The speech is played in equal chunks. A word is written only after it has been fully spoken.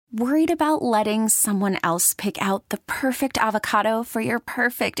Worried about letting someone else pick out the perfect avocado for your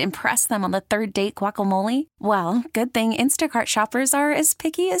perfect impress them on the third date guacamole? Well, good thing Instacart shoppers are as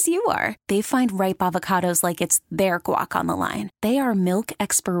picky as you are. They find ripe avocados like it's their guac on the line. They are milk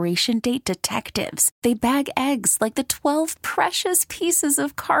expiration date detectives. They bag eggs like the 12 precious pieces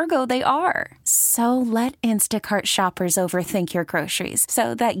of cargo they are. So let Instacart shoppers overthink your groceries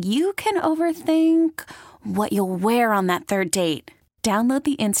so that you can overthink what you'll wear on that third date. Download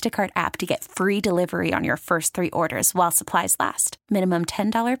the Instacart app to get free delivery on your first 3 orders while supplies last. Minimum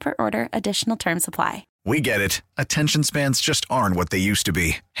 $10 per order. Additional terms apply. We get it. Attention spans just aren't what they used to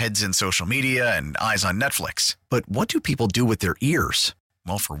be. Heads in social media and eyes on Netflix. But what do people do with their ears?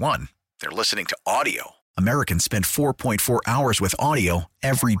 Well, for one, they're listening to audio. Americans spend 4.4 hours with audio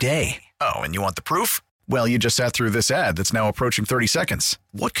every day. Oh, and you want the proof? Well, you just sat through this ad that's now approaching 30 seconds.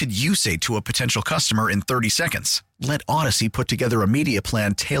 What could you say to a potential customer in 30 seconds? Let Odyssey put together a media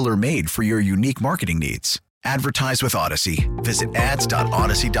plan tailor-made for your unique marketing needs. Advertise with Odyssey. Visit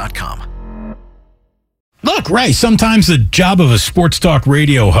ads.odyssey.com. Look, Ray, sometimes the job of a sports talk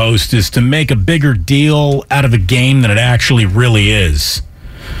radio host is to make a bigger deal out of a game than it actually really is.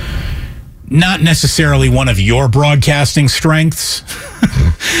 Not necessarily one of your broadcasting strengths.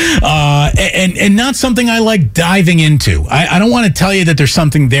 And not something I like diving into. I don't want to tell you that there's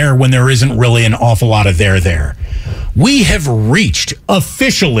something there when there isn't really an awful lot of there. We have reached,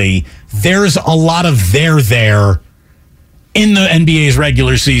 officially, there's a lot of there in the NBA's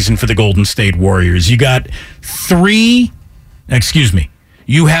regular season for the Golden State Warriors. You got you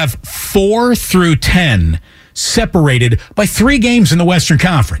have 4 through 10 separated by 3 games in the Western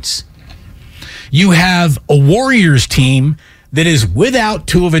Conference. You have a Warriors team that is without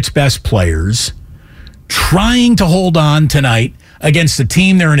 2 of its best players, trying to hold on tonight against a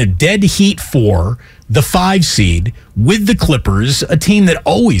team they're in a dead heat for, the 5 seed, with the Clippers, a team that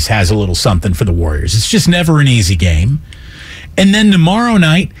always has a little something for the Warriors. It's just never an easy game. And then tomorrow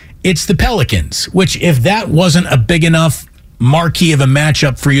night, it's the Pelicans, which if that wasn't a big enough marquee of a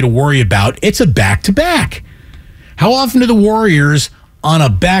matchup for you to worry about, it's a back-to-back. How often do the Warriors on a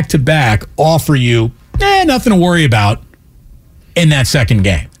back-to-back offer you, nothing to worry about in that second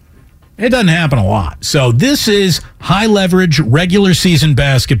game? It doesn't happen a lot. So this is high-leverage, regular season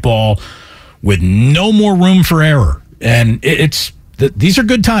basketball with no more room for error. And these are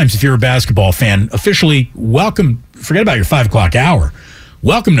good times if you're a basketball fan. Officially, welcome. Forget about your 5 o'clock hour.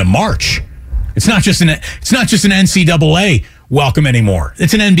 Welcome to March. It's not just an NCAA welcome anymore.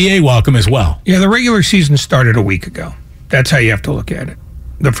 It's an NBA welcome as well. Yeah, the regular season started a week ago. That's how you have to look at it.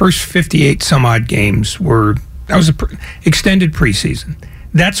 The first 58 some odd games that was extended preseason.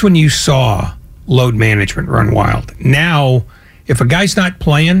 That's when you saw load management run wild. Now, if a guy's not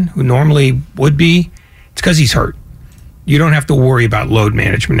playing, who normally would be, it's because he's hurt. You don't have to worry about load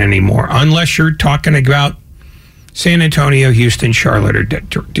management anymore, unless you're talking about San Antonio, Houston, Charlotte, or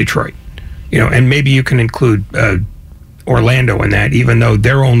Detroit. And maybe you can include Orlando in that, even though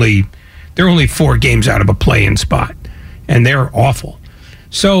they're only 4 games out of a play-in spot, and they're awful.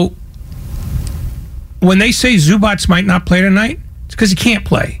 So when they say Zubac might not play tonight, it's because he can't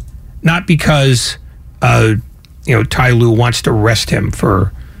play, not because Ty Lue wants to rest him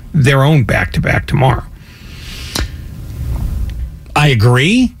for their own back-to-back tomorrow. I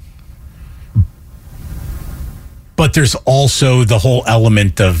agree, but there's also the whole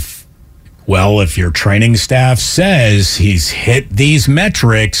element of, well, if your training staff says he's hit these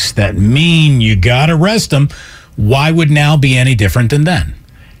metrics that mean you got to rest him, why would now be any different than then?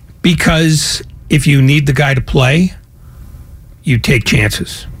 Because if you need the guy to play, you take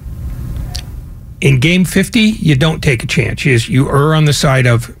chances. In game 50, you don't take a chance. You err on the side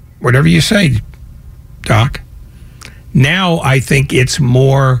of whatever you say, Doc. Now I think it's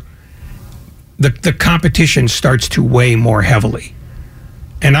more, the competition starts to weigh more heavily.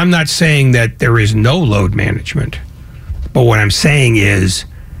 And I'm not saying that there is no load management, but what I'm saying is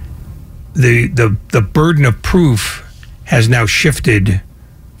the burden of proof has now shifted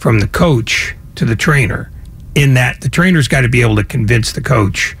from the coach to the trainer, in that the trainer's got to be able to convince the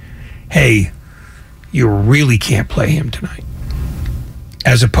coach, hey, you really can't play him tonight.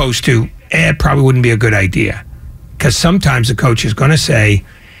 As opposed to, it probably wouldn't be a good idea. Because sometimes the coach is going to say,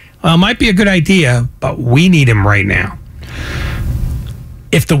 well, it might be a good idea, but we need him right now.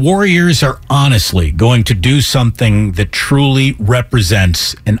 If the Warriors are honestly going to do something that truly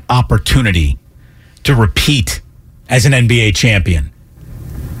represents an opportunity to repeat as an NBA champion,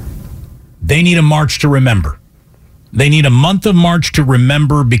 they need a March to remember. They need a month of March to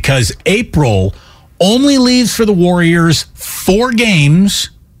remember, because April only leaves for the Warriors 4 games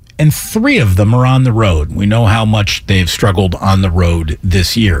and 3 of them are on the road. We know how much they've struggled on the road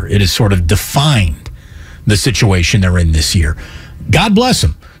this year. It has sort of defined the situation they're in this year. God bless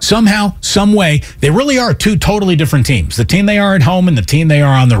them. Somehow, some way, they really are 2 totally different teams. The team they are at home and the team they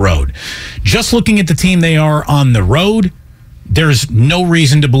are on the road. Just looking at the team they are on the road, there's no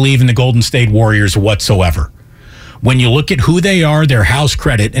reason to believe in the Golden State Warriors whatsoever. When you look at who they are, their house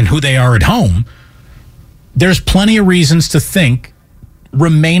credit, and who they are at home, there's plenty of reasons to think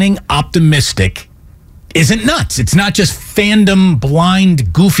remaining optimistic isn't nuts. It's not just fandom blind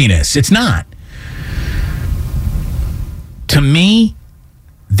goofiness. It's not. To me,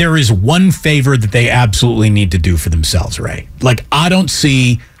 there is one favor that they absolutely need to do for themselves, Ray. Like, I don't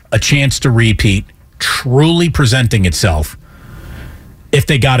see a chance to repeat truly presenting itself if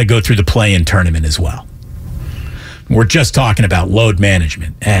they got to go through the play-in tournament as well. We're just talking about load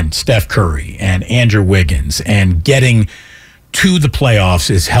management and Steph Curry and Andrew Wiggins and getting to the playoffs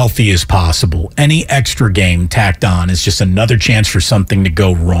as healthy as possible. Any extra game tacked on is just another chance for something to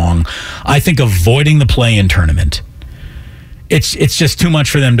go wrong. I think avoiding the play-in tournament, it's just too much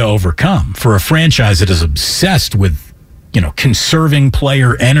for them to overcome. For a franchise that is obsessed with, conserving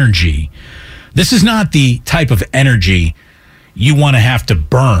player energy, this is not the type of energy you want to have to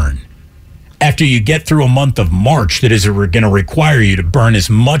burn after you get through a month of March that is going to require you to burn as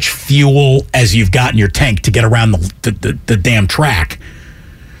much fuel as you've got in your tank to get around the damn track,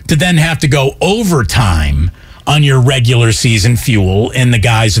 to then have to go overtime on your regular season fuel in the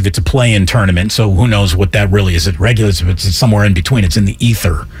guise of it's a play-in tournament. So who knows what that really is. It's regular, it's somewhere in between. It's in the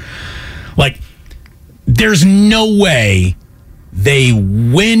ether. Like, there's no way they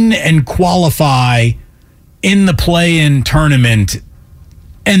win and qualify in the play-in tournament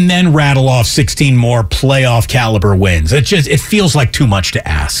and then rattle off 16 more playoff caliber wins. It feels like too much to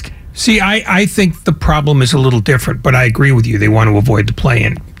ask. See, I think the problem is a little different, but I agree with you. They want to avoid the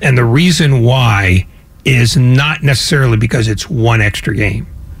play-in. And the reason why is not necessarily because it's one extra game.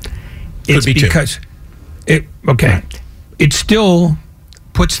 It's because it still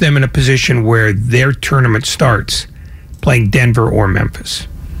puts them in a position where their tournament starts playing Denver or Memphis.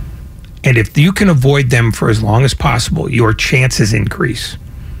 And if you can avoid them for as long as possible, your chances increase.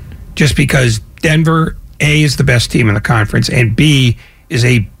 Just because Denver, A, is the best team in the conference, and B, is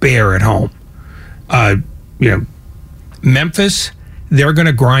a bear at home. Memphis, they're going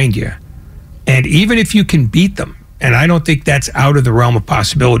to grind you. And even if you can beat them, and I don't think that's out of the realm of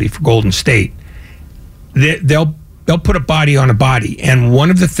possibility for Golden State, they'll put a body on a body. And one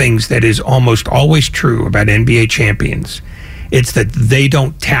of the things that is almost always true about NBA champions, it's that they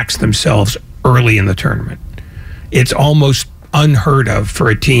don't tax themselves early in the tournament. It's almost unheard of for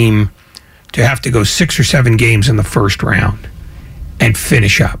a team to have to go 6 or 7 games in the first round and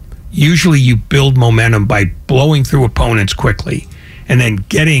finish up. Usually you build momentum by blowing through opponents quickly and then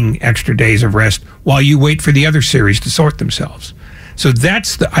getting extra days of rest while you wait for the other series to sort themselves. So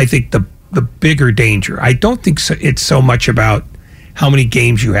that's, I think, the bigger danger. I don't think it's so much about how many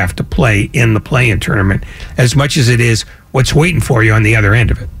games you have to play in the play-in tournament as much as it is what's waiting for you on the other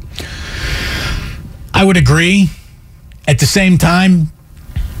end of it. I would agree. At the same time,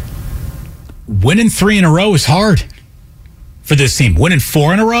 winning 3 in a row is hard for this team. Winning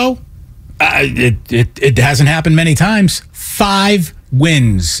 4 in a row, it hasn't happened many times. 5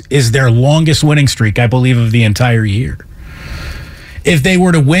 wins is their longest winning streak, I believe, of the entire year. If they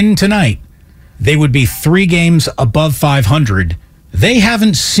were to win tonight, they would be 3 games above 500. They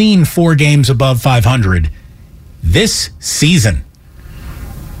haven't seen 4 games above 500 this season.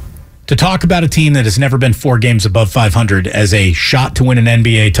 To talk about a team that has never been 4 games above 500 as a shot to win an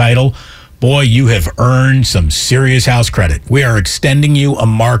NBA title, boy, you have earned some serious house credit. We are extending you a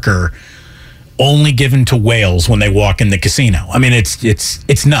marker only given to whales when they walk in the casino. I mean, it's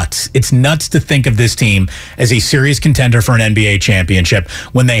nuts. It's nuts to think of this team as a serious contender for an NBA championship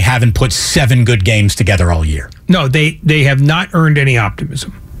when they haven't put 7 good games together all year. No, they have not earned any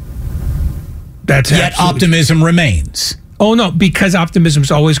optimism. Yet optimism remains. Oh, no, because optimism is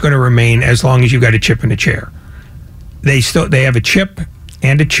always going to remain as long as you've got a chip and a chair. They have a chip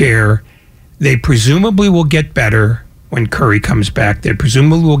and a chair. They presumably will get better when Curry comes back. They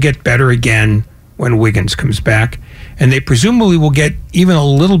presumably will get better again when Wiggins comes back. And they presumably will get even a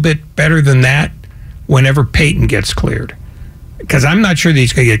little bit better than that whenever Peyton gets cleared. Because I'm not sure that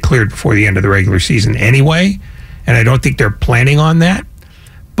he's going to get cleared before the end of the regular season anyway. And I don't think they're planning on that.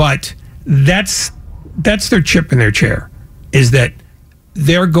 But that's their chip and their chair, is that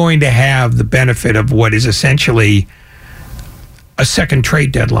they're going to have the benefit of what is essentially a second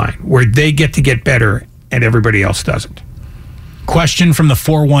trade deadline where they get to get better and everybody else doesn't. Question from the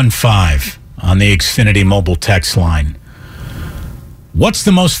 415 on the Xfinity mobile text line. What's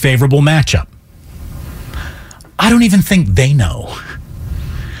the most favorable matchup? I don't even think they know.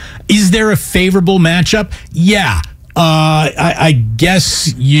 Is there a favorable matchup? Yeah. I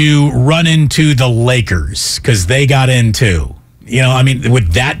guess you run into the Lakers because they got in too.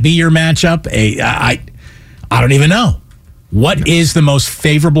 Would that be your matchup? I don't even know. What is the most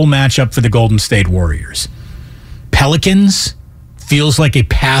favorable matchup for the Golden State Warriors? Pelicans feels like a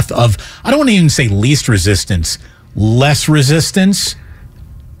path of, I don't want to even say least resistance, less resistance.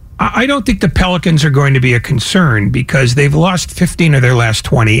 I don't think the Pelicans are going to be a concern because they've lost 15 of their last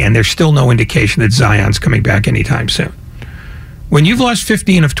 20, and there's still no indication that Zion's coming back anytime soon. When you've lost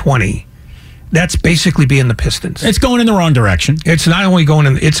 15 of 20, that's basically being the Pistons. It's going in the wrong direction. It's not only going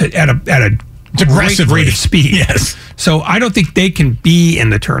in, it's at a great rate of speed. Yes. So I don't think they can be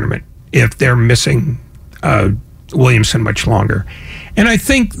in the tournament if they're missing Williamson much longer. And I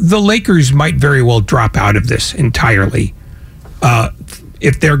think the Lakers might very well drop out of this entirely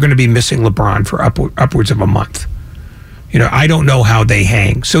if they're going to be missing LeBron for upwards of a month. I don't know how they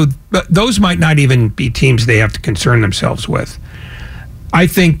hang. So those might not even be teams they have to concern themselves with. I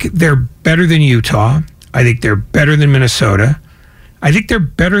think they're better than Utah. I think they're better than Minnesota. I think they're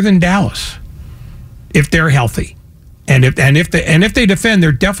better than Dallas if they're healthy. And if they defend,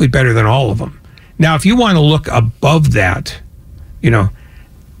 they're definitely better than all of them. Now, if you want to look above that,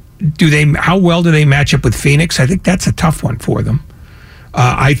 how well do they match up with Phoenix? I think that's a tough one for them.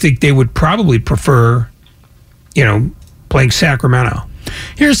 I think they would probably prefer, playing Sacramento.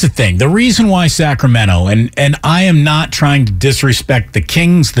 Here's the thing. The reason why Sacramento, and I am not trying to disrespect the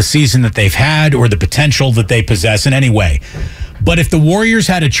Kings, the season that they've had, or the potential that they possess in any way. But if the Warriors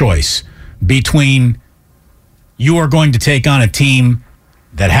had a choice between you are going to take on a team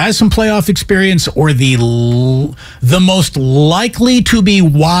that has some playoff experience or the most likely to be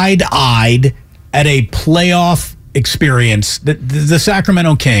wide-eyed at a playoff experience, the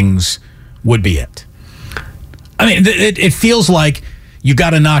Sacramento Kings would be it. I mean, it feels like you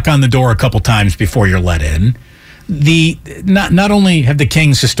got to knock on the door a couple times before you're let in. Not only have the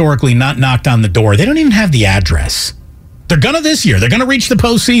Kings historically not knocked on the door, they don't even have the address. They're going to this year. They're going to reach the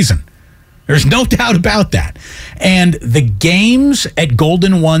postseason. There's no doubt about that. And the games at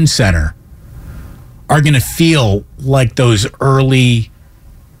Golden One Center are going to feel like those early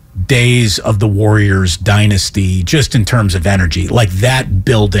days of the Warriors dynasty, just in terms of energy. Like that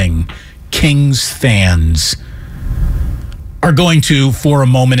building, Kings fans are going to, for a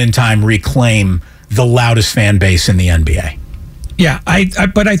moment in time, reclaim the loudest fan base in the NBA. Yeah,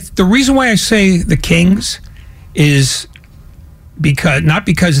 but the reason why I say the Kings is not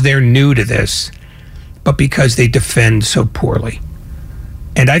because they're new to this, but because they defend so poorly.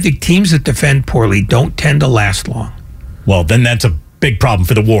 And I think teams that defend poorly don't tend to last long. Well, then that's a big problem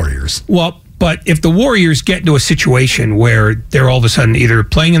for the Warriors. Well, but if the Warriors get into a situation where they're all of a sudden either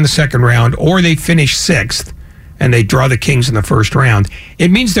playing in the second round or they finish sixth and they draw the Kings in the first round,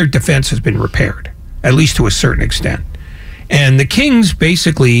 it means their defense has been repaired, at least to a certain extent. And the Kings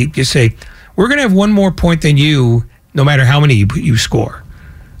basically just say, we're going to have one more point than you, no matter how many you score.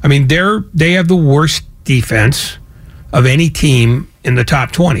 I mean, they have the worst defense of any team in the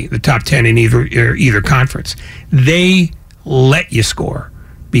top 20, the top 10 in either conference. They let you score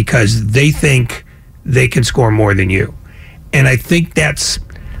because they think they can score more than you. And I think it's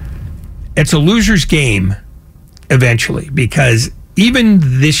a loser's game eventually, because even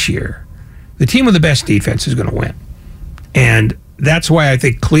this year, the team with the best defense is going to win. And that's why I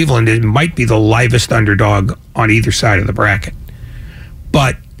think Cleveland might be the livest underdog on either side of the bracket.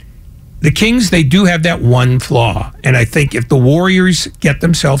 But the Kings, they do have that one flaw. And I think if the Warriors get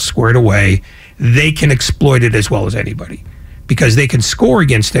themselves squared away, they can exploit it as well as anybody, because they can score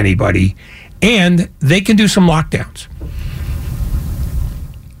against anybody and they can do some lockdowns.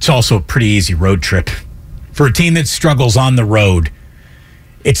 It's also a pretty easy road trip. For a team that struggles on the road,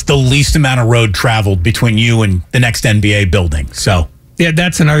 it's the least amount of road traveled between you and the next NBA building. So, yeah,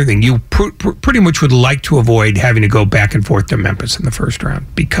 that's another thing. You pretty much would like to avoid having to go back and forth to Memphis in the first round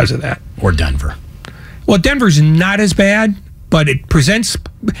because of that. Or Denver. Well, Denver's not as bad, but it presents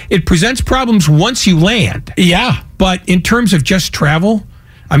problems once you land. Yeah. But in terms of just travel,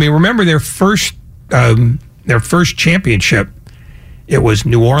 I mean, remember their first championship, it was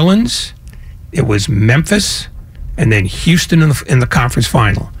New Orleans, it was Memphis, and then Houston in the conference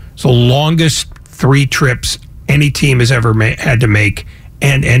final. It's the longest 3 trips any team has ever had to make,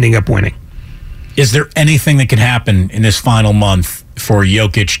 and ending up winning. Is there anything that can happen in this final month for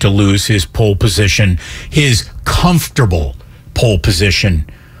Jokic to lose his pole position, his comfortable pole position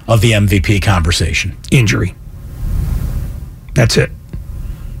of the MVP conversation? Injury. That's it.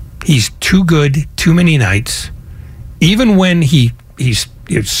 He's too good, too many nights. Even when he he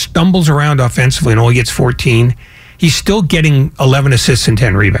stumbles around offensively and only gets 14. He's still getting 11 assists and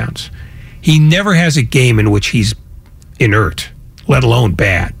 10 rebounds. He never has a game in which he's inert, let alone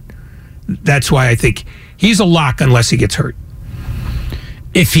bad. That's why I think he's a lock unless he gets hurt.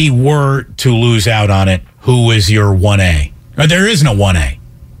 If he were to lose out on it, who is your 1A? Or there is no 1A.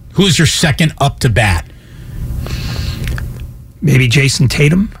 Who's your second up to bat? Maybe Jason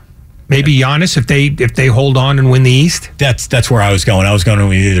Tatum. Maybe Giannis if they hold on and win the East. That's where I was going. I was going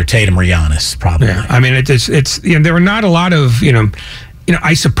with either Tatum or Giannis, probably. Yeah, I mean it's there are not a lot of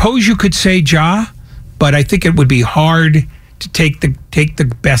I suppose you could say Ja, but I think it would be hard to take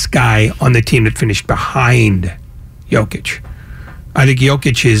the best guy on the team that finished behind Jokic. I think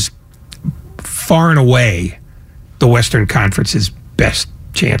Jokic is far and away the Western Conference's best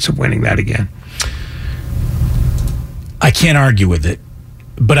chance of winning that again. I can't argue with it,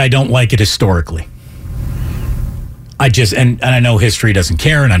 but I don't like it historically. I just, and I know history doesn't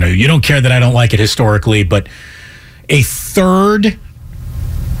care, and I know you don't care that I don't like it historically, but a third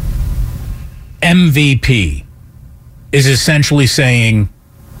MVP is essentially saying,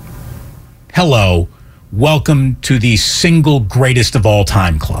 hello, welcome to the single greatest of all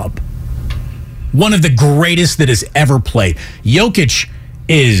time club. One of the greatest that has ever played. Jokic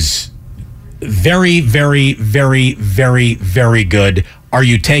is very, very, very, very, very good. Are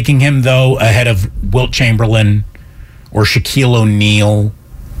you taking him, though, ahead of Wilt Chamberlain or Shaquille O'Neal?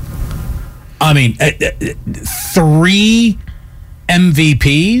 I mean, 3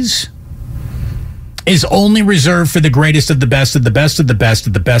 MVPs is only reserved for the greatest of the best of the best of the best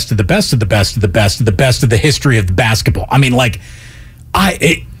of the best of the best of the best of the best of the best of the history of basketball. I mean, like,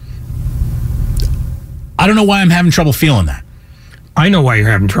 I don't know why I'm having trouble feeling that. I know why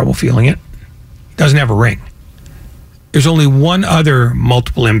you're having trouble feeling it. Doesn't have a ring. There's only one other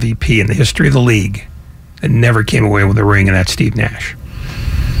multiple MVP in the history of the league that never came away with a ring, and that's Steve Nash.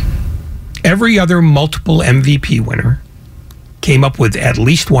 Every other multiple MVP winner came up with at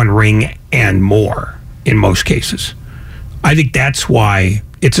least one ring and more in most cases. I think that's why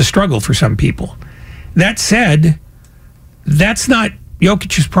it's a struggle for some people. That said, that's not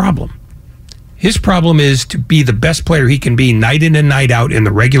Jokic's problem. His problem is to be the best player he can be night in and night out in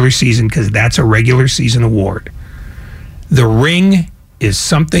the regular season, because that's a regular season award. The ring is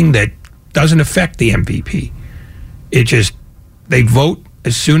something that doesn't affect the MVP. It just, they vote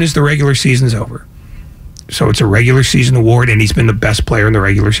as soon as the regular season's over. So it's a regular season award, and he's been the best player in the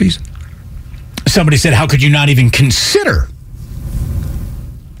regular season. Somebody said, how could you not even consider,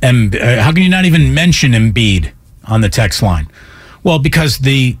 how can you not even mention Embiid on the text line? Well, because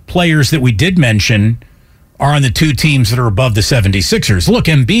the players that we did mention are on the 2 teams that are above the 76ers. Look,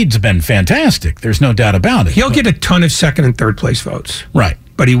 Embiid's been fantastic. There's no doubt about it. He'll get a ton of second and third place votes. Right.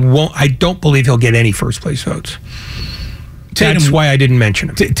 But he won't. I don't believe he'll get any first place votes. That's why I didn't mention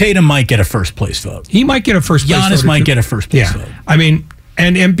him. Tatum might get a first place vote. He might get a first place vote. Giannis might get a first place vote. I mean,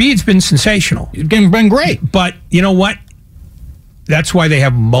 and Embiid's been sensational. He's been great. But you know what? That's why they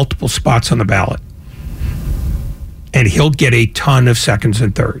have multiple spots on the ballot. And he'll get a ton of seconds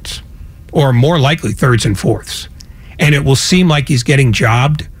and thirds, or more likely thirds and fourths. And it will seem like he's getting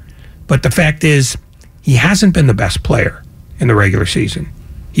jobbed, but the fact is he hasn't been the best player in the regular season.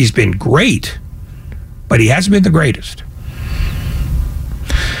 He's been great, but he hasn't been the greatest.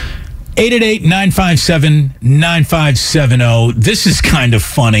 888-957-9570. This is kind of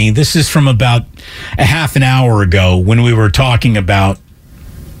funny. This is from about a half an hour ago when we were talking about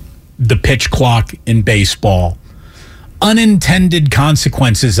the pitch clock in baseball. Unintended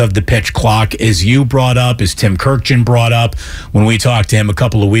consequences of the pitch clock, as you brought up, as Tim Kirkjian brought up when we talked to him a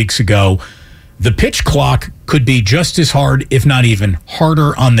couple of weeks ago. The pitch clock could be just as hard, if not even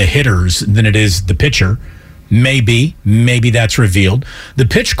harder, on the hitters than it is the pitcher. Maybe that's revealed. The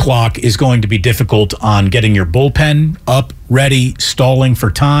pitch clock is going to be difficult on getting your bullpen up, ready, stalling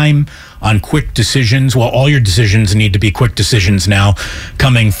for time, on quick decisions. Well, all your decisions need to be quick decisions now,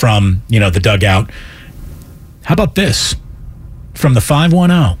 coming from, the dugout. How about this from the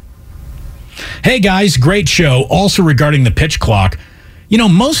 510? Hey, guys, great show. Also regarding the pitch clock,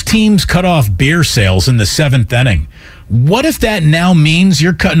 most teams cut off beer sales in the 7th inning. What if that now means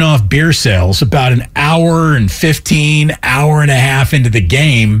you're cutting off beer sales about an hour and 15, hour and a half into the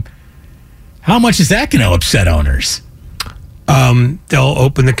game? How much is that going to upset owners? They'll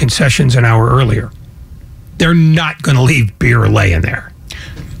open the concessions an hour earlier. They're not going to leave beer laying there.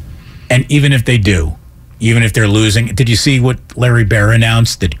 And even if they do, even if they're losing, did you see what Larry Bear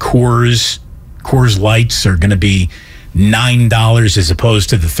announced, that Coors Lights are going to be $9 as opposed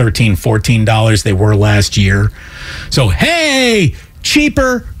to the $13, $14 they were last year? So, hey,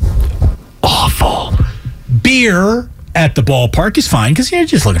 cheaper, awful beer at the ballpark is fine because you're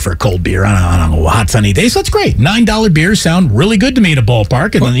just looking for a cold beer on a hot sunny day. So that's great. $9 beers sound really good to me at a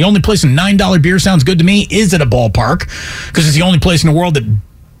ballpark. And then the only place a $9 beer sounds good to me is at a ballpark because it's the only place in the world that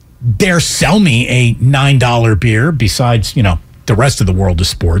dare sell me a $9 beer besides, the rest of the world of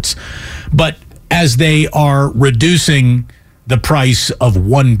sports. But as they are reducing the price of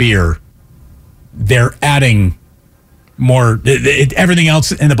one beer, they're adding more. Everything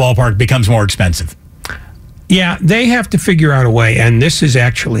else in the ballpark becomes more expensive. Yeah, they have to figure out a way, and this is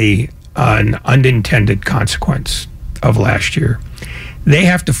actually an unintended consequence of last year. They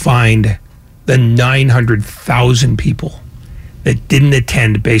have to find the 900,000 people that didn't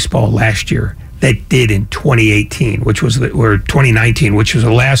attend baseball last year that did in 2018, or 2019, which was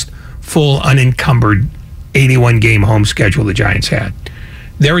the last full unencumbered 81-game home schedule the Giants had.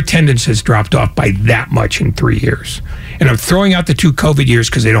 Their attendance has dropped off by that much in 3 years. And I'm throwing out the 2 COVID years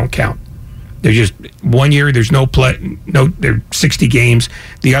because they don't count. They're just 1 year, there's no play, there are 60 games.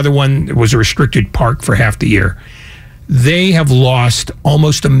 The other one was a restricted park for half the year. They have lost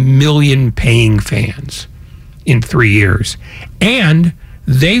almost 1 million paying fans in 3 years. And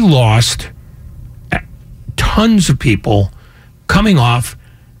they lost tons of people coming off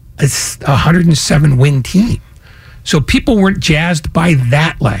a 107-win team. So people weren't jazzed by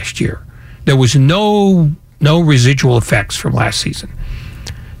that last year. There was no residual effects from last season.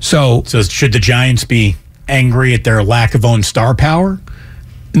 So should the Giants be angry at their lack of own star power?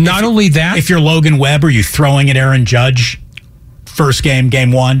 Not only that. If you're Logan Webb, are you throwing at Aaron Judge first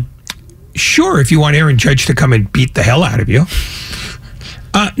game 1? Sure, if you want Aaron Judge to come and beat the hell out of you.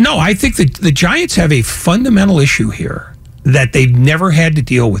 No, I think that the Giants have a fundamental issue here that they've never had to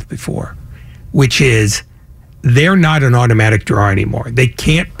deal with before, which is they're not an automatic draw anymore. They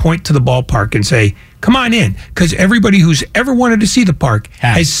can't point to the ballpark and say, come on in, because everybody who's ever wanted to see the park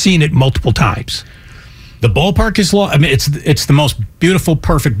has seen it multiple times. The ballpark is it's the most beautiful,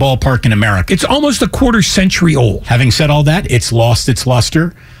 perfect ballpark in America. It's almost a quarter century old. Having said all that, it's lost its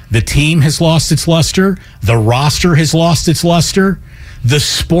luster. The team has lost its luster. The roster has lost its luster. The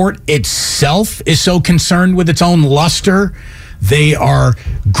sport itself is so concerned with its own luster. They are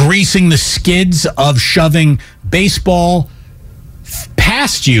greasing the skids of shoving baseball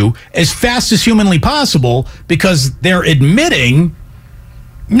past you as fast as humanly possible because they're admitting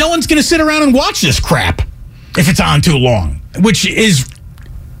no one's going to sit around and watch this crap if it's on too long, which is,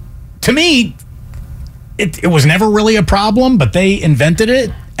 to me, it was never really a problem, but they invented it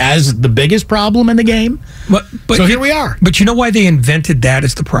as the biggest problem in the game. But so here we are. But you know why they invented that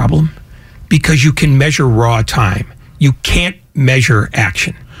as the problem? Because you can measure raw time. You can't measure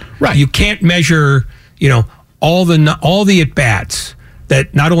action. Right. You can't measure, all the at-bats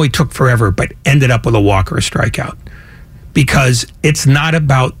that not only took forever, but ended up with a walk or a strikeout. Because it's not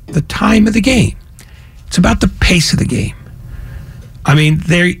about the time of the game. It's about the pace of the game. I mean,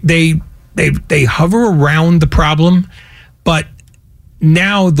 they hover around the problem, but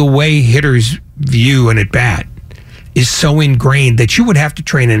now the way hitters view an at-bat is so ingrained that you would have to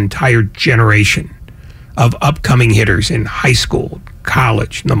train an entire generation of upcoming hitters in high school,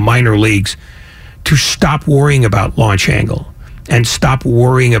 college, the minor leagues to stop worrying about launch angle and stop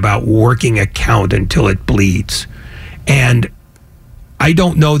worrying about working a count until it bleeds. And I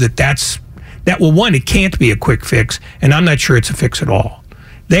don't know one, it can't be a quick fix, and I'm not sure it's a fix at all.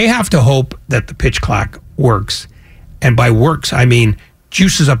 They have to hope that the pitch clock works. And by works, I mean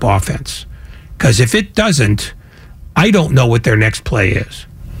juices up offense. Because if it doesn't, I don't know what their next play is.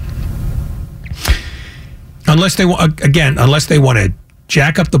 Unless they want to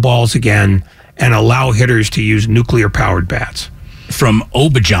jack up the balls again and allow hitters to use nuclear-powered bats. From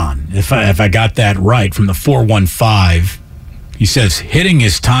Obajan, if I got that right, from the 415, he says, hitting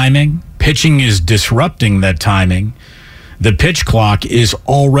is timing, pitching is disrupting that timing. The pitch clock is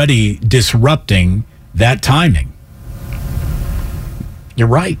already disrupting that timing. You're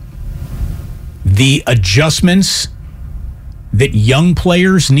right. The adjustments that young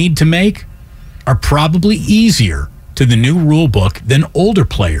players need to make are probably easier to the new rule book than older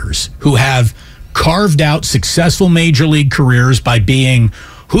players who have carved out successful major league careers by being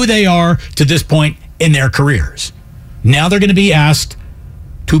who they are to this point in their careers. Now they're going to be asked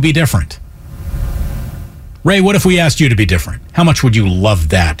to be different. Ray, what if we asked you to be different? How much would you love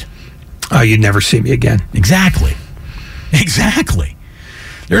that? You'd never see me again. Exactly.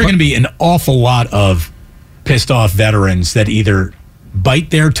 There are going to be an awful lot of pissed off veterans that either bite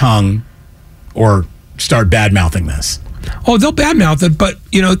their tongue or start bad-mouthing this. Oh, they'll badmouth it, but,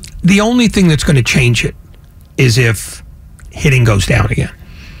 the only thing that's going to change it is if hitting goes down again.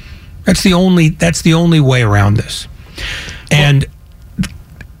 That's the only way around this. And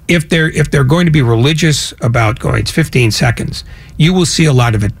if they're going to be religious about going, it's 15 seconds, you will see a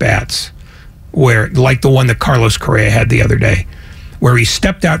lot of at-bats where, like the one that Carlos Correa had the other day, where he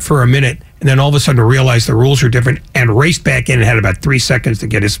stepped out for a minute and then all of a sudden realized the rules are different and raced back in and had about 3 seconds to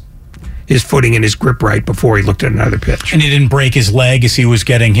get his footing and his grip right before he looked at another pitch. And he didn't break his leg as he was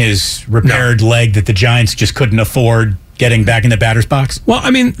getting his repaired leg that the Giants just couldn't afford getting back in the batter's box? Well,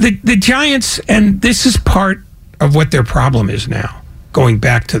 I mean, the Giants, and this is part of what their problem is now, going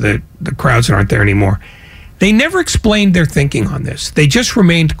back to the crowds that aren't there anymore. They never explained their thinking on this. They just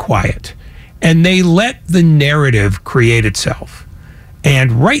remained quiet, and they let the narrative create itself.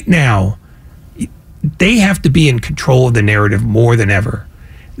 And right now, they have to be in control of the narrative more than ever.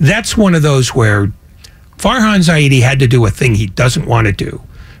 That's one of those where Farhan Zaidi had to do a thing he doesn't want to do,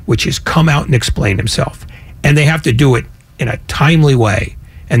 which is come out and explain himself. And they have to do it in a timely way.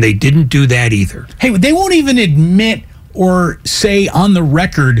 And they didn't do that either. Hey, they won't even admit or say on the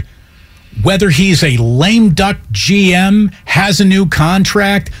record whether he's a lame duck GM, has a new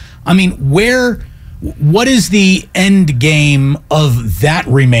contract. I mean, what is the end game of that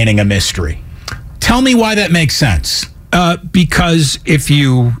remaining a mystery? Tell me why that makes sense. Because if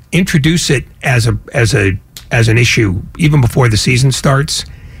you introduce it as an issue even before the season starts,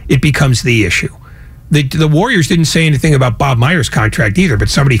 it becomes the issue. The Warriors didn't say anything about Bob Myers' contract either, but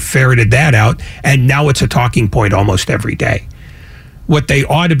somebody ferreted that out, and now it's a talking point almost every day. What they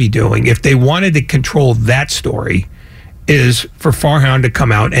ought to be doing, if they wanted to control that story, is for Farhan to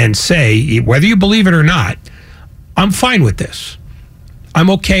come out and say, whether you believe it or not, I'm fine with this. I'm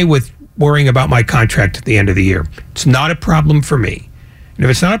okay with worrying about my contract at the end of the year. It's not a problem for me. And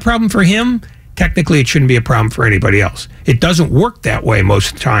if it's not a problem for him, technically it shouldn't be a problem for anybody else. It doesn't work that way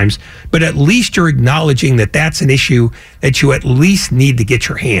most times, but at least you're acknowledging that that's an issue that you at least need to get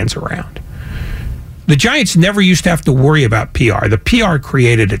your hands around. The Giants never used to have to worry about PR. The PR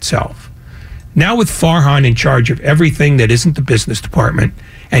created itself. Now with Farhan in charge of everything that isn't the business department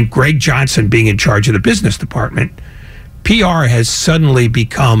and Greg Johnson being in charge of the business department, PR has suddenly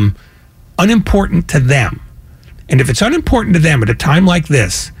become unimportant to them. And if it's unimportant to them at a time like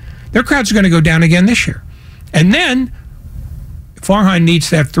this, their crowds are going to go down again this year. And then Farhan needs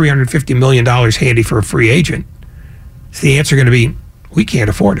to have $350 million handy for a free agent. So the answer going to be, we can't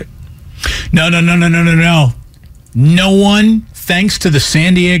afford it. No. No one, thanks to the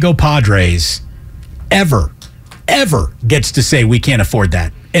San Diego Padres, ever gets to say we can't afford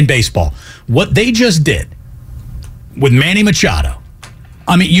that in baseball. What they just did with Manny Machado,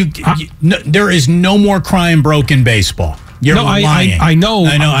 I mean, there is no more crying broke in baseball. You're lying. I know.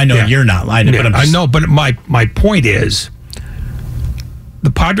 Yeah. You're not lying. Yeah, but I know. But my point is,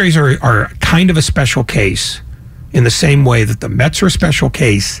 the Padres are kind of a special case in the same way that the Mets are a special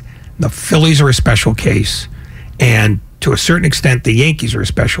case, the Phillies are a special case, and to a certain extent, the Yankees are a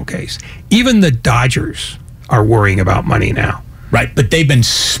special case. Even the Dodgers are worrying about money now. Right, but they've been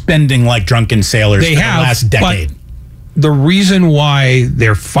spending like drunken sailors for the last decade. But the reason why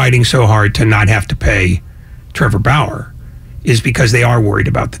they're fighting so hard to not have to pay Trevor Bauer is because they are worried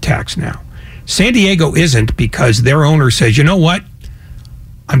about the tax now. San Diego isn't, because their owner says, you know what?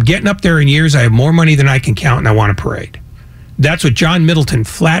 I'm getting up there in years. I have more money than I can count, and I want a parade. That's what John Middleton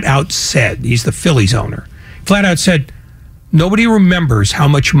flat out said. He's the Phillies owner. Flat out said, nobody remembers how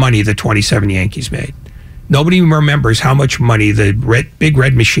much money the 27 Yankees made. Nobody remembers how much money the Big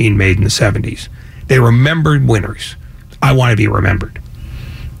Red Machine made in the 70s. They remembered winners. I want to be remembered.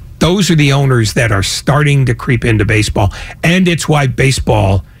 Those are the owners that are starting to creep into baseball. And it's why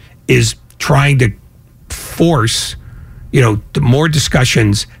baseball is trying to force, more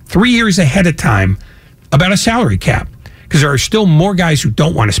discussions 3 years ahead of time about a salary cap. Because there are still more guys who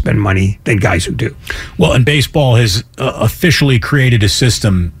don't want to spend money than guys who do. Well, and baseball has officially created a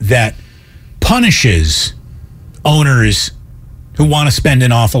system that punishes owners who want to spend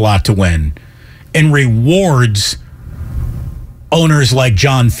an awful lot to win and rewards owners like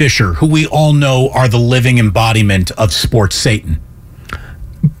John Fisher, who we all know are the living embodiment of sports Satan.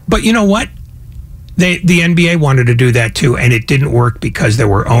 But you know what? The NBA wanted to do that too, and it didn't work because there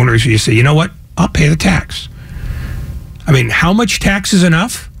were owners who say, you know what? I'll pay the tax. I mean, how much tax is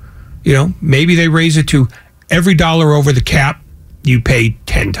enough? Maybe they raise it to every dollar over the cap, you pay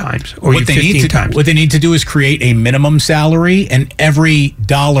 10 times or 15 times. What they need to do is create a minimum salary, and every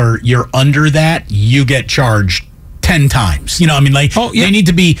dollar you're under that, you get charged 10 times. They need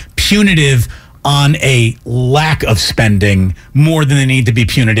to be punitive on a lack of spending more than they need to be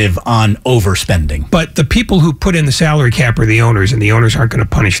punitive on overspending. But the people who put in the salary cap are the owners, and the owners aren't going to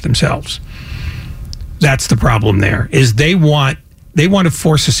punish themselves. That's the problem there, is they want to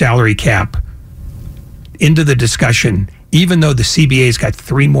force a salary cap into the discussion even though the CBA's got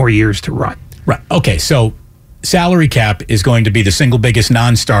 3 more years to run. Right. Okay, so salary cap is going to be the single biggest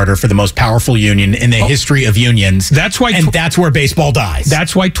non-starter for the most powerful union in the history of unions. That's why, and that's where baseball dies.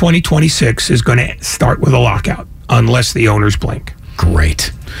 That's why 2026 is going to start with a lockout, unless the owners blink.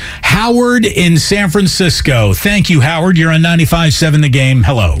 Great. Howard in San Francisco. Thank you, Howard. You're on 95.7 The Game.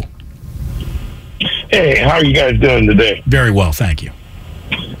 Hello. Hey, how are you guys doing today? Very well, thank you.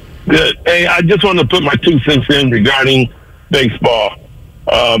 Good. Hey, I just want to put my 2 cents in regarding baseball.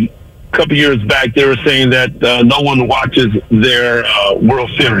 A couple years back, they were saying that no one watches their World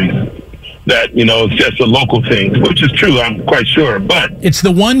Series. That, it's just a local thing, which is true, I'm quite sure. But it's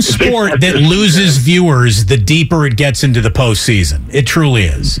the one sport that loses viewers the deeper it gets into the postseason. It truly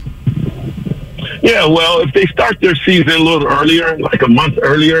is. Yeah, well, if they start their season a little earlier, like a month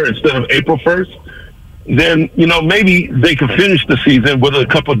earlier instead of April 1st, then, maybe they could finish the season with a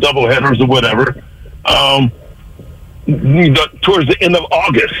couple of doubleheaders or whatever towards the end of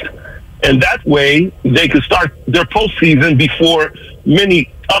August. And that way, they could start their postseason before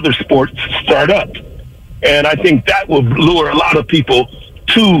many other sports start up. And I think that will lure a lot of people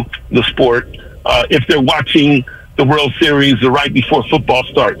to the sport if they're watching the World Series right before football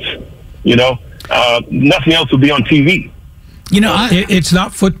starts. Nothing else will be on TV. It's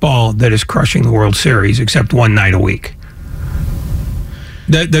not football that is crushing the World Series, except one night a week.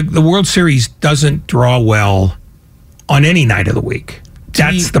 The World Series doesn't draw well on any night of the week.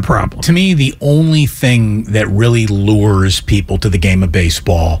 That's the problem. To me, the only thing that really lures people to the game of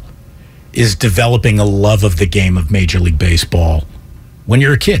baseball is developing a love of the game of Major League Baseball when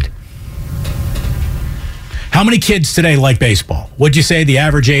you're a kid. How many kids today like baseball? Would you say the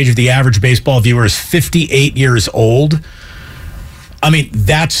average age of the average baseball viewer is 58 years old? I mean,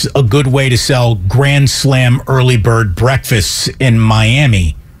 that's a good way to sell Grand Slam early bird breakfasts in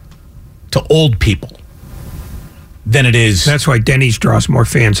Miami to old people than it is. That's why Denny's draws more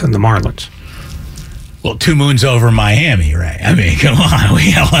fans than the Marlins. Well, 2 moons over Miami, right? I mean, come on,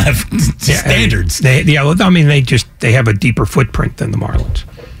 we all have standards. They have a deeper footprint than the Marlins.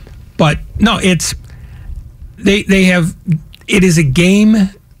 But no, it is a game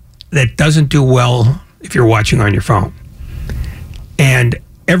that doesn't do well if you're watching on your phone. And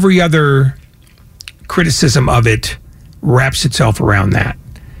every other criticism of it wraps itself around that.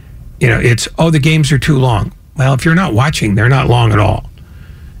 It's, the games are too long. Well, if you're not watching, they're not long at all.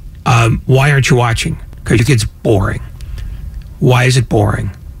 Why aren't you watching? Because it's boring. Why is it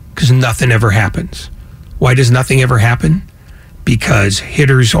boring? Because nothing ever happens. Why does nothing ever happen? Because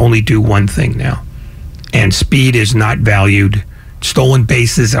hitters only do one thing now. And speed is not valued. Stolen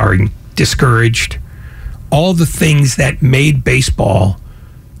bases are discouraged. All the things that made baseball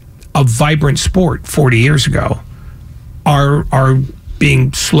a vibrant sport 40 years ago are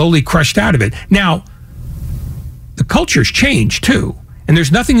being slowly crushed out of it. Now, the culture's changed too, and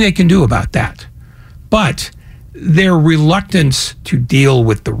there's nothing they can do about that. But their reluctance to deal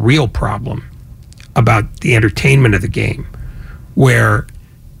with the real problem about the entertainment of the game, where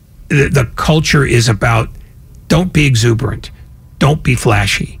the culture is about don't be exuberant, don't be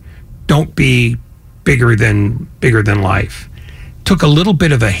flashy, don't be bigger than life. Took a little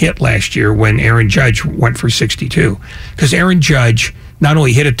bit of a hit last year when Aaron Judge went for 62, because Aaron Judge not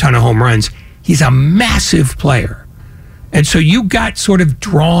only hit a ton of home runs, he's a massive player. And so you got sort of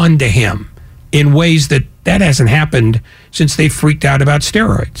drawn to him in ways that hasn't happened since they freaked out about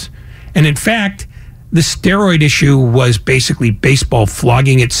steroids. And in fact, the steroid issue was basically baseball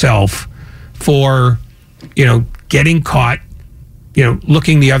flogging itself for, getting caught,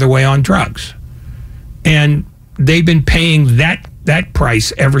 looking the other way on drugs. And they've been paying that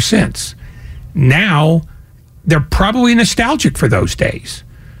price ever since. Now, they're probably nostalgic for those days.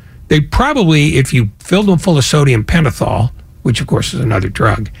 They probably, if you filled them full of sodium pentothal, which of course is another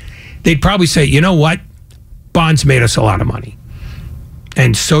drug, they'd probably say, you know what? Bonds made us a lot of money.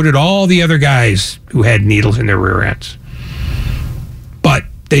 And so did all the other guys who had needles in their rear ends. But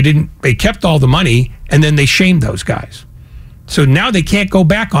they kept all the money, and then they shamed those guys. So now they can't go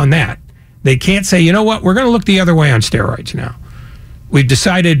back on that. They can't say, you know what, we're going to look the other way on steroids now. We've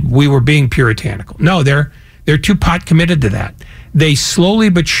decided we were being puritanical. No, they're too pot committed to that. They slowly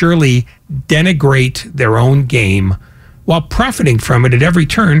but surely denigrate their own game while profiting from it at every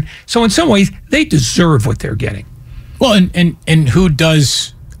turn. So in some ways, they deserve what they're getting. Well, and who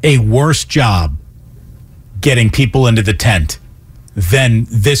does a worse job getting people into the tent than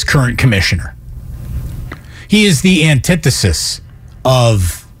this current commissioner? He is the antithesis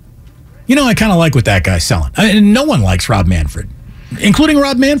of, I kind of like what that guy's selling. No one likes Rob Manfred, including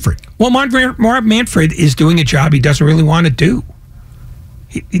Rob Manfred. Well, Rob Manfred is doing a job he doesn't really want to do.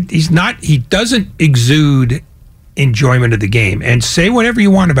 He doesn't exude enjoyment of the game. And say whatever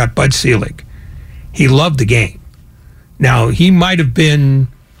you want about Bud Selig. He loved the game. Now, he might have been,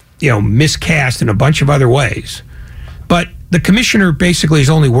 miscast in a bunch of other ways. But the commissioner basically is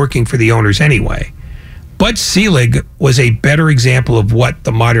only working for the owners anyway. Bud Selig was a better example of what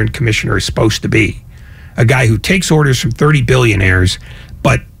the modern commissioner is supposed to be. A guy who takes orders from 30 billionaires,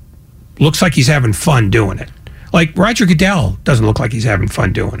 but looks like he's having fun doing it. Like Roger Goodell doesn't look like he's having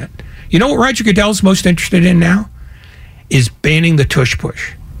fun doing it. You know what Roger Goodell's most interested in now? Is banning the tush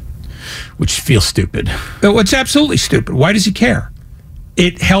push. Which feels stupid. It's absolutely stupid. Why does he care?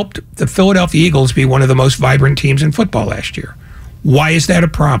 It helped the Philadelphia Eagles be one of the most vibrant teams in football last year. Why is that a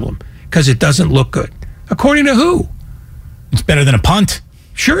problem? Because it doesn't look good. According to who? It's better than a punt.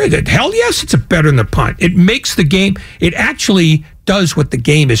 Sure, hell yes, it's better than a punt. It makes the game, it actually does what the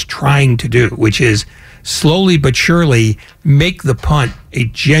game is trying to do, which is slowly but surely make the punt a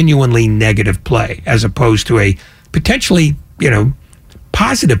genuinely negative play as opposed to a potentially,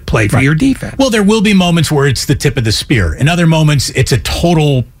 positive play for your defense. Well, there will be moments where it's the tip of the spear. In other moments, it's a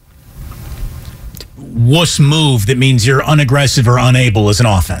total wuss move that means you're unaggressive or unable as an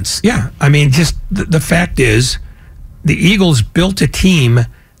offense. Yeah, I mean, just the fact is the Eagles built a team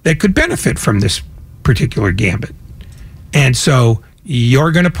that could benefit from this particular gambit. And so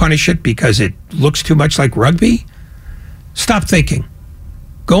you're going to punish it because it looks too much like rugby? Stop thinking.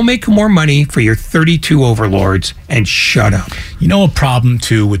 Go make more money for your 32 overlords and shut up. You know, a problem,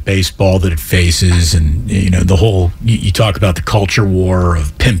 too, with baseball that it faces, and, the whole, you talk about the culture war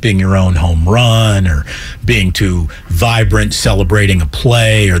of pimping your own home run or being too vibrant, celebrating a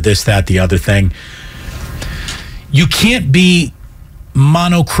play or this, that, the other thing. You can't be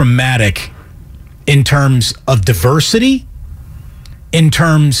monochromatic in terms of diversity, in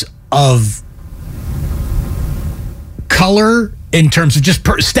terms of color, in terms of just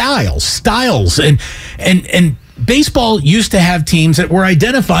styles. And baseball used to have teams that were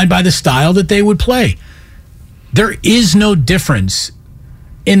identified by the style that they would play. There is no difference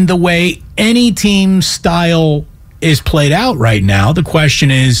in the way any team's style is played out right now. The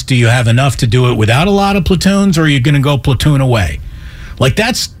question is, do you have enough to do it without a lot of platoons, or are you going to go platoon away? Like,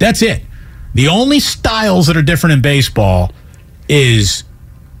 that's it. The only styles that are different in baseball is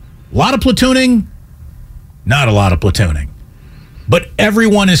a lot of platooning, not a lot of platooning. But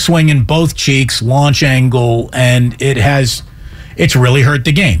everyone is swinging both cheeks, launch angle, and it's really hurt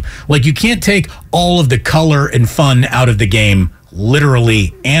the game. Like, you can't take all of the color and fun out of the game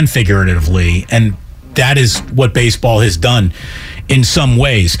literally and figuratively, and that is what baseball has done in some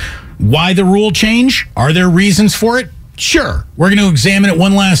ways. Why the rule change? Are there reasons for it? Sure. We're going to examine it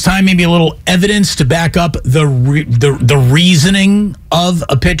one last time, maybe a little evidence to back up the reasoning of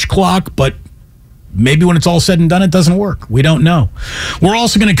a pitch clock, but maybe when it's all said and done, it doesn't work. We don't know. We're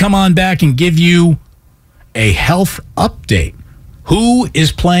also going to come on back and give you a health update. Who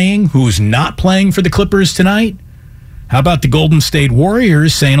is playing? Who's not playing for the Clippers tonight? How about the Golden State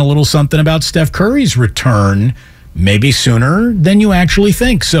Warriors saying a little something about Steph Curry's return maybe sooner than you actually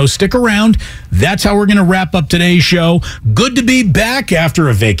think? So stick around. That's how we're going to wrap up today's show. Good to be back after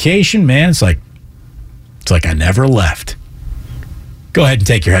a vacation, man. It's like I never left. Go ahead and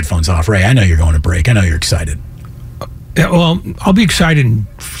take your headphones off, Ray. I know you're going to break. I know you're excited. Well, I'll be excited in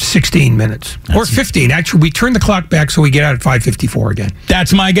 16 minutes. Or 15. Actually, we turn the clock back so we get out at 5:54 again.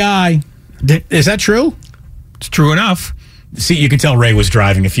 That's my guy. Is that true? It's true enough. See, you can tell Ray was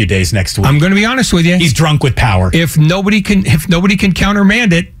driving a few days next week. I'm going to be honest with you. He's drunk with power. If nobody can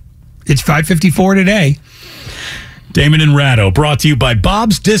countermand it, it's 5:54 today. Damon and Ratto, brought to you by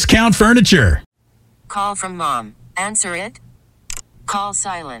Bob's Discount Furniture. Call from mom. Answer it. Call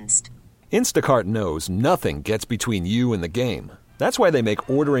silenced. Instacart knows nothing gets between you and the game. That's why they make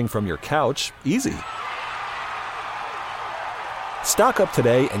ordering from your couch easy. Stock up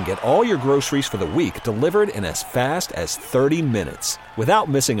today and get all your groceries for the week delivered in as fast as 30 minutes without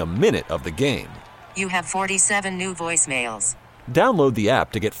missing a minute of the game. You have 47 new voicemails. Download the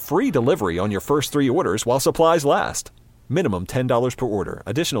app to get free delivery on your first 3 orders while supplies last. Minimum $10 per order.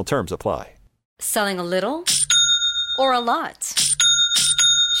 Additional terms apply. Selling a little or a lot?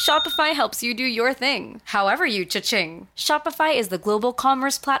 Shopify helps you do your thing, however you cha-ching. Shopify is the global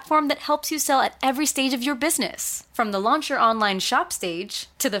commerce platform that helps you sell at every stage of your business. From the launch your online shop stage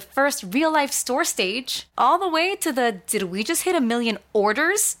to the first real-life store stage, all the way to the did we just hit 1 million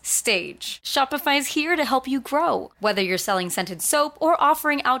orders stage. Shopify's here to help you grow. Whether you're selling scented soap or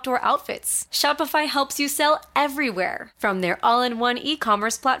offering outdoor outfits, Shopify helps you sell everywhere. From their all-in-one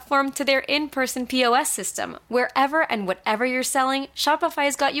e-commerce platform to their in-person POS system, wherever and whatever you're selling,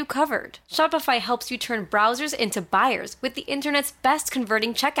 Shopify's got you covered. Shopify helps you turn browsers into buyers with the internet's best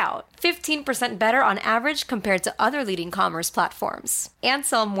converting checkout. 15% better on average compared to other leading commerce platforms. And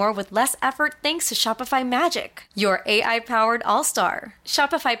sell more with less effort thanks to Shopify Magic, your AI-powered all-star.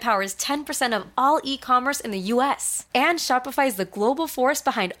 Shopify powers 10% of all e-commerce in the US. And Shopify is the global force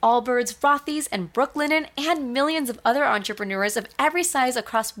behind Allbirds, Rothy's, and Brooklinen, and millions of other entrepreneurs of every size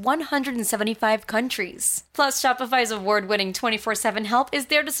across 175 countries. Plus, Shopify's award-winning 24/7 help is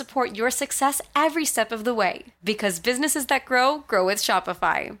there to support your success every step of the way. Because businesses that grow with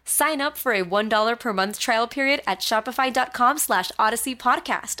Shopify. Sign up for a $1 per month trial period at shopify.com/Odyssey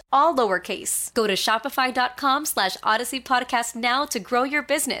Podcast, all lowercase. Go to shopify.com/Odyssey Podcast now to grow your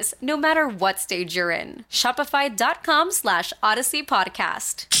business, no matter what stage you're in. Shopify.com/Odyssey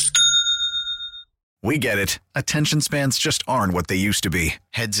Podcast. We get it. Attention spans just aren't what they used to be.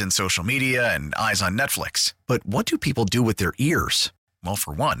 Heads in social media and eyes on Netflix. But what do people do with their ears? Well,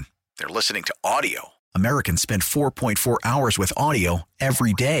 for one, they're listening to audio. Americans spend 4.4 hours with audio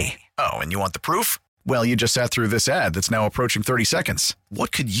every day. Oh, and you want the proof? Well, you just sat through this ad that's now approaching 30 seconds.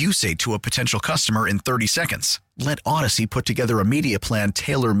 What could you say to a potential customer in 30 seconds? Let Odyssey put together a media plan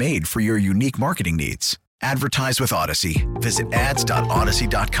tailor-made for your unique marketing needs. Advertise with Odyssey. Visit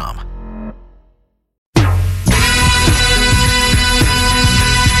ads.odyssey.com.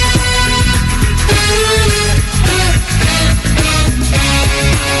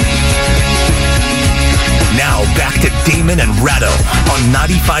 Now back to Damon and Ratto on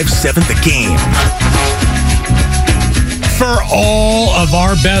 95.7 The Game. For all of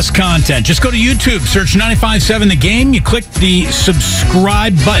our best content, just go to YouTube, search 95.7 The Game. You click the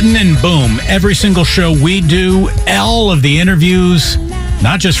subscribe button and boom, every single show we do, all of the interviews,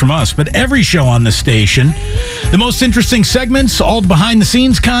 not just from us, but every show on the station. The most interesting segments, all the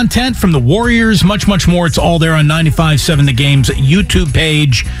behind-the-scenes content from the Warriors, much, much more. It's all there on 95.7 The Game's YouTube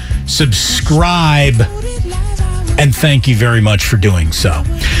page. Subscribe, and thank you very much for doing so.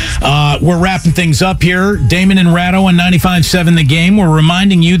 We're wrapping things up here. Damon and Ratto on 95.7 The Game. We're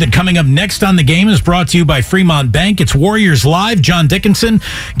reminding you that coming up next on The Game is brought to you by Fremont Bank. It's Warriors Live. John Dickinson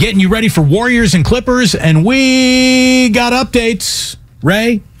getting you ready for Warriors and Clippers, and we got updates.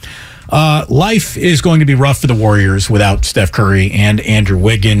 Ray, life is going to be rough for the Warriors without Steph Curry and Andrew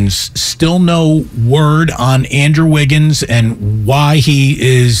Wiggins. Still no word on Andrew Wiggins and why he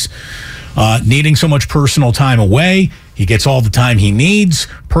is needing so much personal time away. He gets all the time he needs.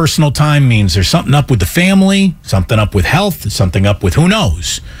 Personal time means there's something up with the family, something up with health, something up with who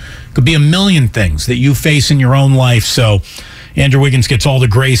knows. Could be a million things that you face in your own life. So Andrew Wiggins gets all the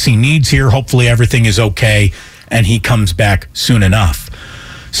grace he needs here. Hopefully everything is okay and he comes back soon enough.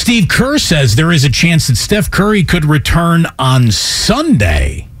 Steve Kerr says there is a chance that Steph Curry could return on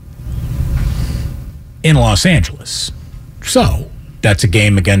Sunday in Los Angeles. So that's a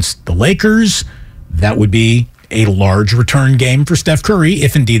game against the Lakers. That would be a large return game for Steph Curry,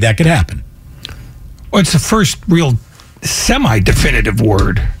 if indeed that could happen. Well, it's the first real semi-definitive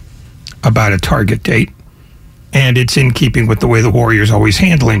word about a target date, and it's in keeping with the way the Warriors always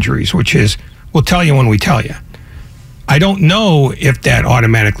handle injuries, which is, we'll tell you when we tell you. I don't know if that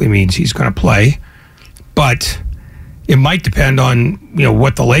automatically means he's going to play, but it might depend on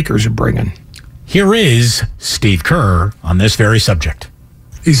what the Lakers are bringing. Here is Steve Kerr on this very subject.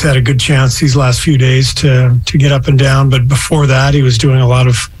 He's had a good chance these last few days to get up and down, but before that, he was doing a lot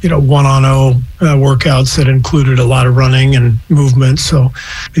of one-on-0 workouts that included a lot of running and movement. So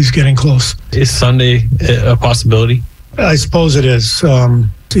he's getting close. Is Sunday a possibility? I suppose it is.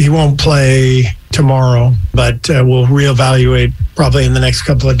 He won't play tomorrow, but we'll reevaluate probably in the next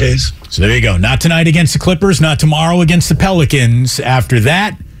couple of days. So there you go. Not tonight against the Clippers, not tomorrow against the Pelicans. After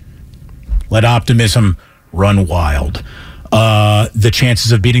that, let optimism run wild. The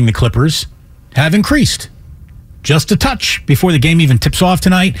chances of beating the Clippers have increased just a touch before the game even tips off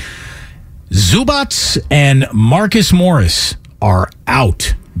tonight. Zubac and Marcus Morris are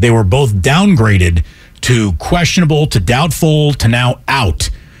out. They were both downgraded to questionable, to doubtful, to now out.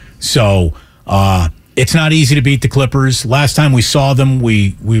 So it's not easy to beat the Clippers. Last time we saw them,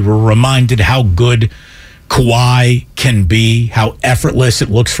 we were reminded how good Kawhi can be, how effortless it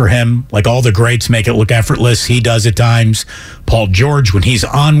looks for him. Like all the greats make it look effortless. He does at times. Paul George, when he's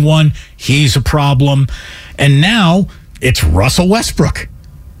on one, he's a problem. And now it's Russell Westbrook.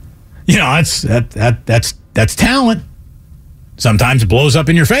 That's talent. Sometimes it blows up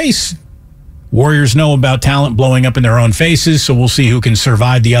in your face. Warriors know about talent blowing up in their own faces, so we'll see who can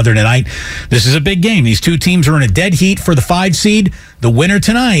survive the other tonight. This is a big game. These two teams are in a dead heat for the 5 seed. The winner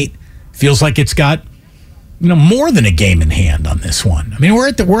tonight feels like it's got more than a game in hand on this one. I mean, we're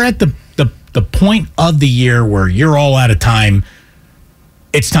at the point of the year where you're all out of time.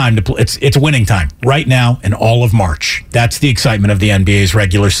 It's time to play. It's winning time right now in all of March. That's the excitement of the NBA's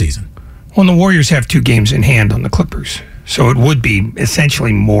regular season. Well, the Warriors have 2 games in hand on the Clippers, so it would be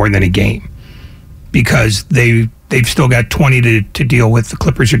essentially more than a game because they've still got 20 to deal with. The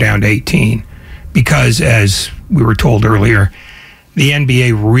Clippers are down to 18 because, as we were told earlier, the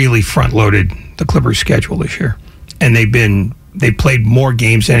NBA really front-loaded the Clippers' schedule this year, and they played more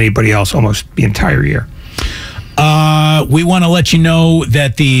games than anybody else almost the entire year. We want to let you know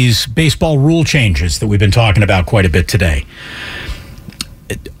that these baseball rule changes that we've been talking about quite a bit today,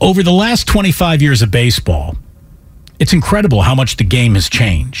 over the last 25 years of baseball, it's incredible how much the game has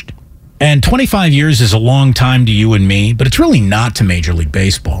changed. And 25 years is a long time to you and me, but it's really not to Major League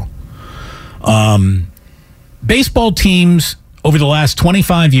Baseball. Baseball teams over the last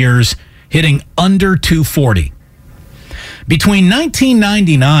 25 years hitting under 240. Between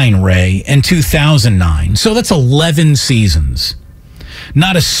 1999, Ray, and 2009, so that's 11 seasons,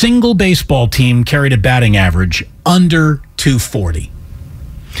 not a single baseball team carried a batting average under 240.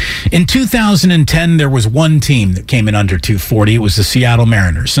 In 2010, there was one team that came in under 240. It was the Seattle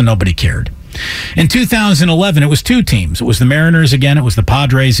Mariners, so nobody cared. In 2011, it was 2 teams. It was the Mariners again. It was the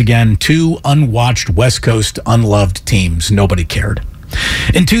Padres again. 2 unwatched West Coast unloved teams. Nobody cared.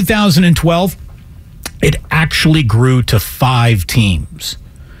 In 2012, it actually grew to 5 teams.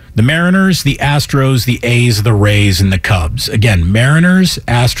 The Mariners, the Astros, the A's, the Rays, and the Cubs. Again, Mariners,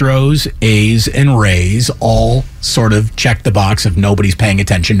 Astros, A's, and Rays all sort of check the box of nobody's paying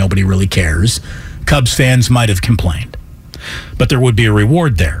attention, nobody really cares. Cubs fans might have complained, but there would be a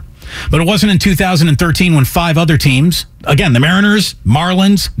reward there. But it wasn't in 2013 when 5 other teams, again, the Mariners,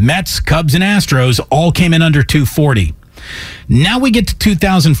 Marlins, Mets, Cubs, and Astros, all came in under 240. Now we get to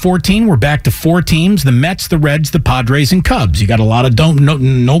 2014. We're back to 4 teams: the Mets, the Reds, the Padres, and Cubs. You got a lot of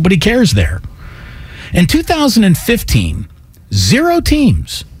nobody cares there. In 2015, 0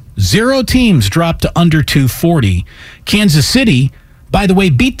 teams dropped to under 240. Kansas City, by the way,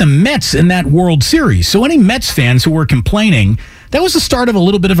 beat the Mets in that World Series. So any Mets fans who were complaining, that was the start of a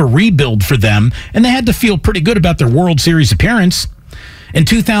little bit of a rebuild for them, and they had to feel pretty good about their World Series appearance. In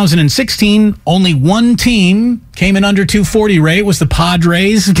 2016, only 1 team came in under 240, Ray. It was the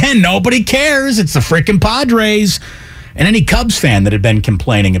Padres. Again, nobody cares. It's the frickin' Padres. And any Cubs fan that had been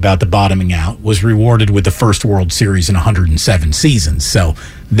complaining about the bottoming out was rewarded with the first World Series in 107 seasons. So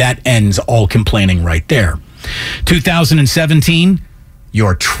that ends all complaining right there. 2017,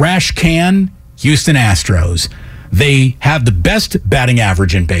 your trash can Houston Astros. They have the best batting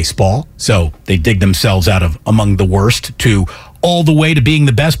average in baseball, so they dig themselves out of among the worst to all the way to being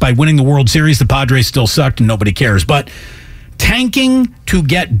the best by winning the World Series. The Padres still sucked and nobody cares. But tanking to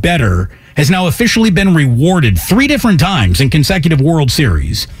get better has now officially been rewarded 3 different times in consecutive World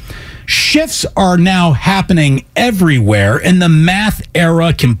Series. Shifts are now happening everywhere, and the math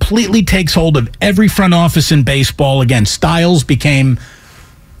era completely takes hold of every front office in baseball. Again, styles became...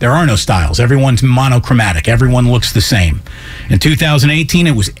 There are no styles. Everyone's monochromatic. Everyone looks the same. In 2018,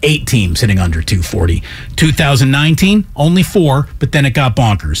 it was 8 teams hitting under 240. 2019, only 4, but then it got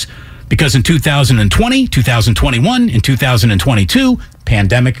bonkers. Because in 2020, 2021, and 2022,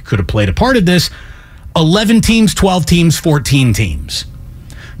 pandemic could have played a part of this, 11 teams, 12 teams, 14 teams.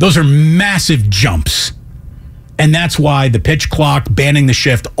 Those are massive jumps. And that's why the pitch clock, banning the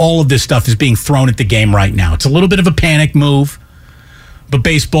shift, all of this stuff is being thrown at the game right now. It's a little bit of a panic move. But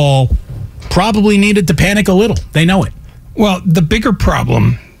baseball probably needed to panic a little. They know it. Well, the bigger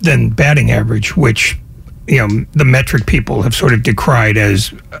problem than batting average, which the metric people have sort of decried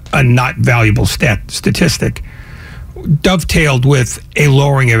as a not valuable statistic, dovetailed with a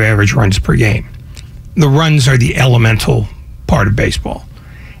lowering of average runs per game. The runs are the elemental part of baseball.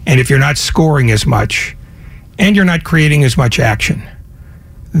 And if you're not scoring as much and you're not creating as much action,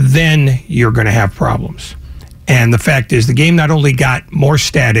 then you're going to have problems. And the fact is, the game not only got more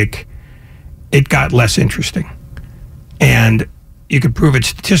static, it got less interesting. And you could prove it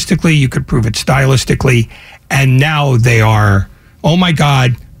statistically, you could prove it stylistically, and now they are, oh my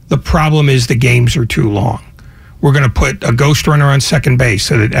God, the problem is the games are too long. We're going to put a ghost runner on second base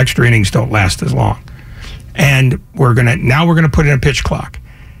so that extra innings don't last as long. And we're going to put in a pitch clock.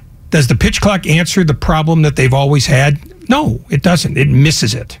 Does the pitch clock answer the problem that they've always had? No, it doesn't. It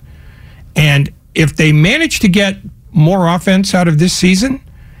misses it. And if they manage to get more offense out of this season,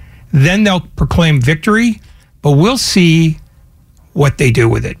 then they'll proclaim victory. But we'll see what they do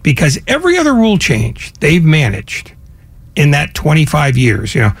with it, because every other rule change they've managed in that 25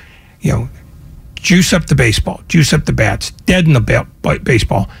 years, you know, juice up the baseball, juice up the bats, deaden the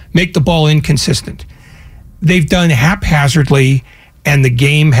baseball, make the ball inconsistent. They've done haphazardly, and the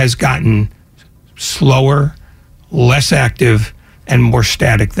game has gotten slower, less active, and more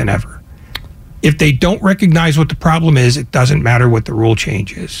static than ever. If they don't recognize what the problem is, it doesn't matter what the rule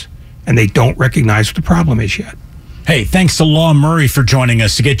change is. And they don't recognize what the problem is yet. Hey, thanks to Law Murray for joining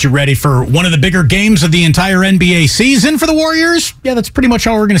us to get you ready for one of the bigger games of the entire NBA season for the Warriors. Yeah, that's pretty much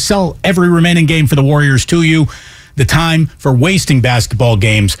how we're going to sell every remaining game for the Warriors to you. The time for wasting basketball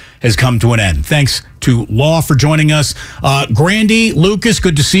games has come to an end. Thanks to Law for joining us. Grandy, Lucas,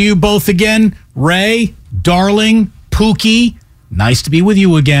 good to see you both again. Ray, Darling, Pookie, nice to be with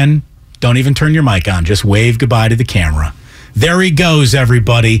you again. Don't even turn your mic on. Just wave goodbye to the camera. There he goes,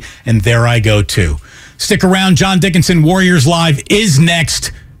 everybody, and there I go, too. Stick around. John Dickinson, Warriors Live, is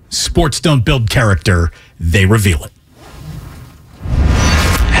next. Sports don't build character. They reveal it.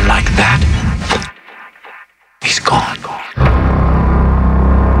 And like that, he's gone.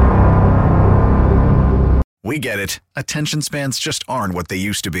 We get it. Attention spans just aren't what they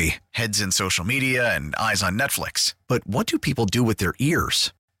used to be. Heads in social media and eyes on Netflix. But what do people do with their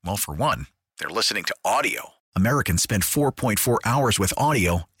ears? Well, for one, they're listening to audio. Americans spend 4.4 hours with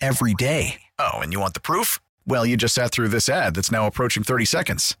audio every day. Oh, and you want the proof? Well, you just sat through this ad that's now approaching 30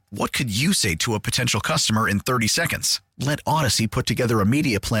 seconds. What could you say to a potential customer in 30 seconds? Let Odyssey put together a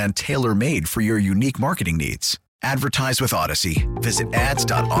media plan tailor-made for your unique marketing needs. Advertise with Odyssey. Visit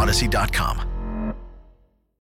ads.odyssey.com.